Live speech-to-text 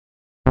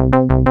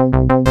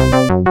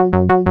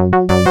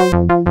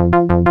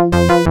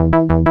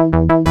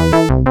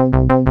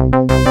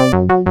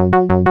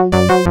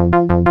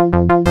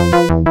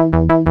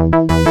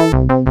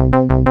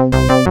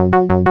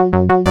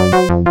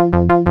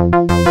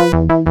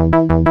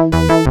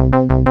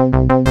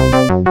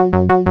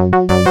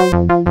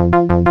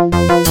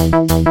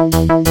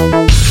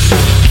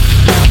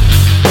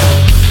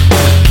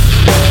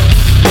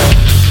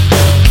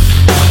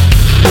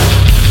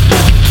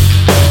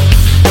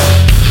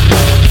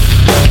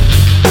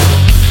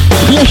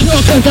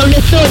Когда в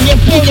лесу, не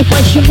помню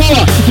почему,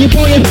 не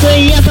помню, что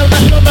я там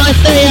нашел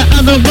новостей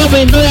о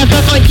другом, но я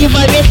такой типа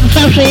весь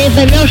уставший и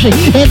замерзший,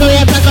 иду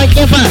я такой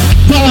типа,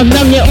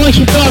 холодно мне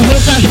очень тоже,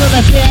 выхожу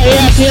на свет,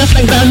 я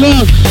отвесных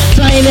дорог,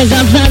 своими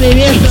глазами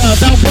вижу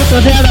толпу,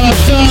 смотря на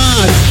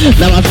восток,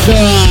 на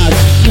восток,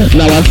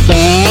 на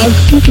восток,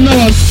 на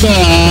восток,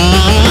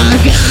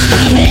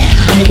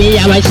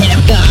 меня мочили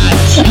в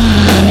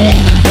кровь,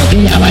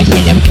 меня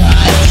мочили в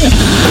кровь,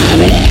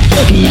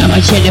 меня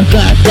мочили в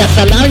кровь,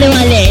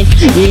 останавливались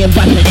и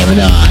пошли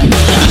вновь,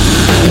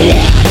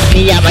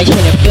 меня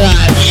мочили в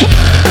кровь,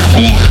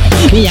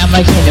 меня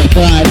мочили в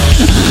кровь,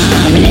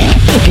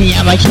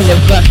 меня мочили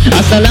в кровь,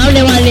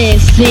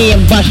 останавливались и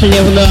пошли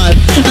вновь,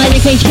 они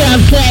кричат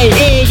цель,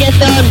 и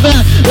если он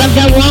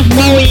разговор,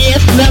 мол,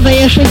 есть, надо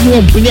решить,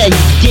 ну, блядь,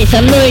 здесь,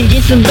 а ну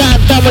иди сюда,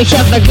 то мы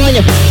сейчас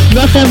догоним,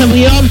 но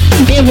разобьем,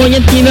 и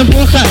будет тебе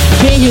плохо,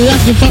 третий раз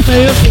не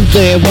повторю,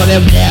 ты более,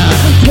 бля,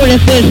 хули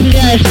ты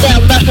шляешься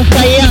в наших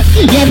стоях,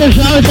 я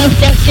бежал изо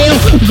всех сил,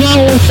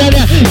 голову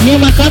ставя, не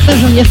махаться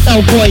же мне с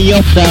толпой,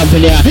 ёпта,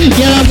 бля,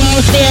 я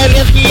ломал все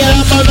ветки, я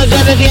ломал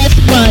ногами грязь,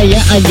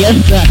 моя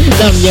одежда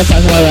на мне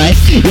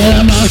порвалась, я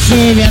ломал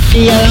все ветки,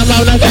 я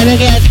ломал ногами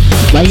грязь,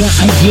 моя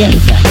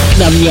одежда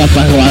на мне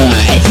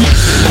порвалась,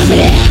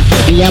 бля,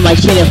 меня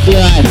мочили в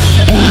кровь,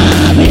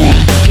 бля,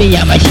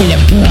 меня мочили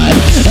в кровь,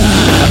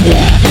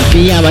 бля,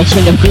 меня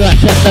мочили в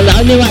кровь,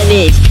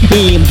 останавливались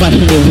и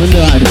пошли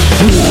вновь,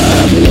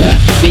 бля,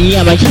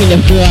 меня мочили в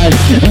кровь,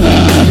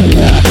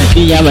 бля,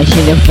 меня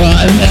мочили в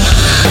кровь,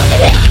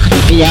 бля,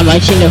 меня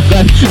мочили в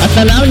кровь,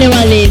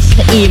 останавливались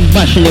и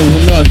пошли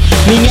вновь,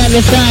 меня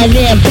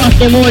метали по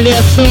всему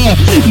лесу,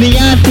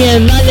 меня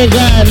пинали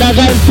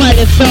ногами по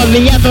лицу,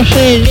 меня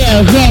душили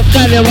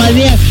губками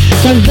вовек,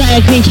 когда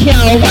я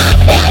кричал,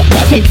 блядь,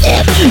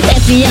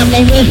 это я,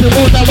 блядь,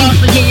 выживу, того,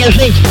 что не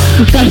жить,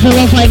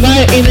 каждого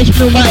поймаю и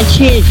начну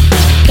мочить,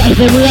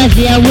 каждый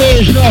мрази я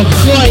выжу,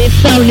 хуй и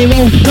сам не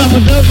мог, чтобы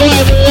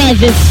другой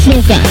мрази,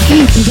 сука,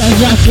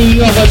 зажаты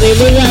ёбаные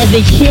мрази,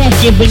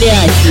 черти,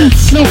 блядь,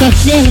 сука,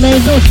 всех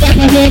найду, всех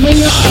возьму,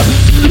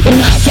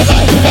 нахер,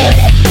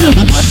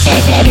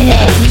 опустите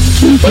меня,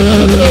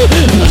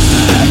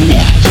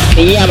 блядь,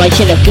 меня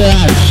мочили в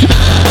кровь,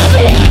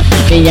 блядь,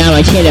 меня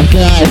мочили в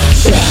кровь,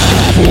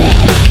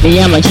 блядь,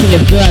 меня мочили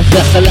в кровь,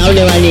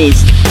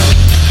 останавливались,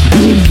 и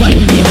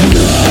пошли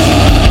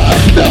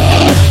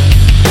вновь,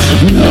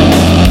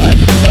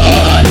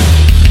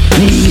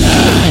 меня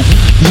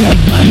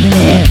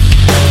ебали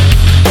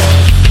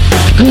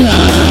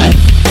кровь.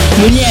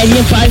 Мне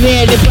не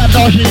поверили,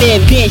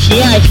 продолжили печь.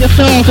 Я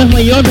чувствовал, как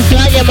мое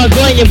дыхание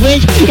могло не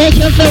быть. Я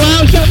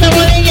чувствовал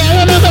меня,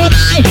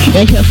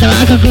 я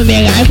чувствовал, как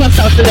умираю под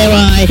собственной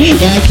вой.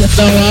 Я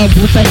чувствовал,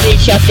 будто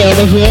сейчас я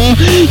умру.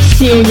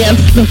 Сил нет,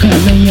 сука,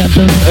 но я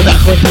думаю,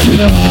 нахуй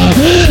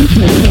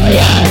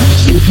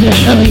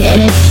дышу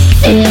еле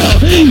сил,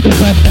 не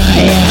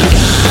хватает,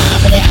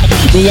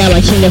 блядь, меня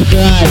мочили в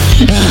кровь,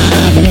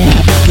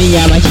 блядь,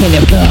 меня мочили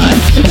в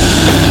кровь,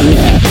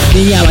 блядь,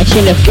 меня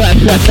мочили в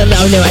кровь,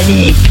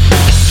 останавливались,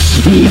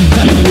 и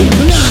пошли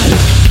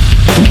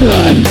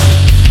вновь,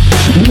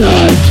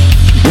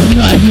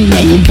 меня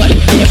ебали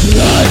в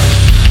кровь,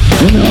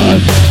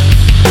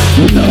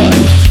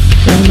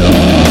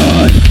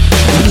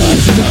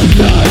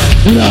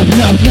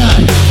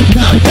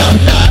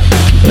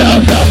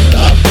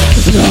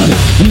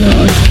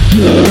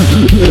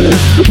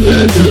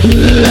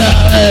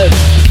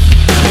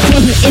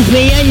 После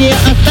изменения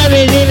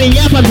оставили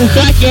меня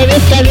подыхать, я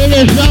весь ковен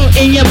лежал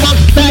и не мог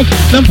встать,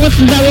 но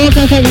после того,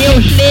 как они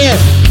ушли,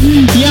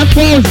 я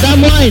полз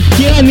домой,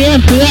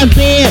 километры,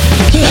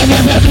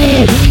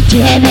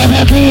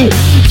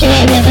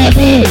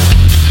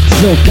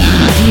 сука,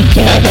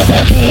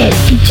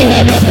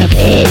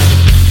 километры.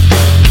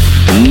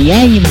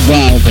 Я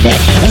ебал,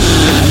 блядь,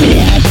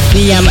 блядь,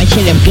 меня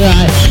мочили в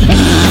кровь,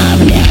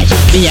 блядь,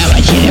 меня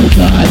мочили в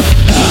кровь,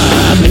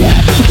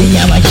 блядь,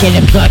 меня мочили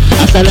в кровь,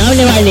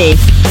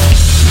 останавливались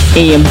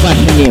и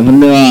пошли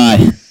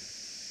вновь.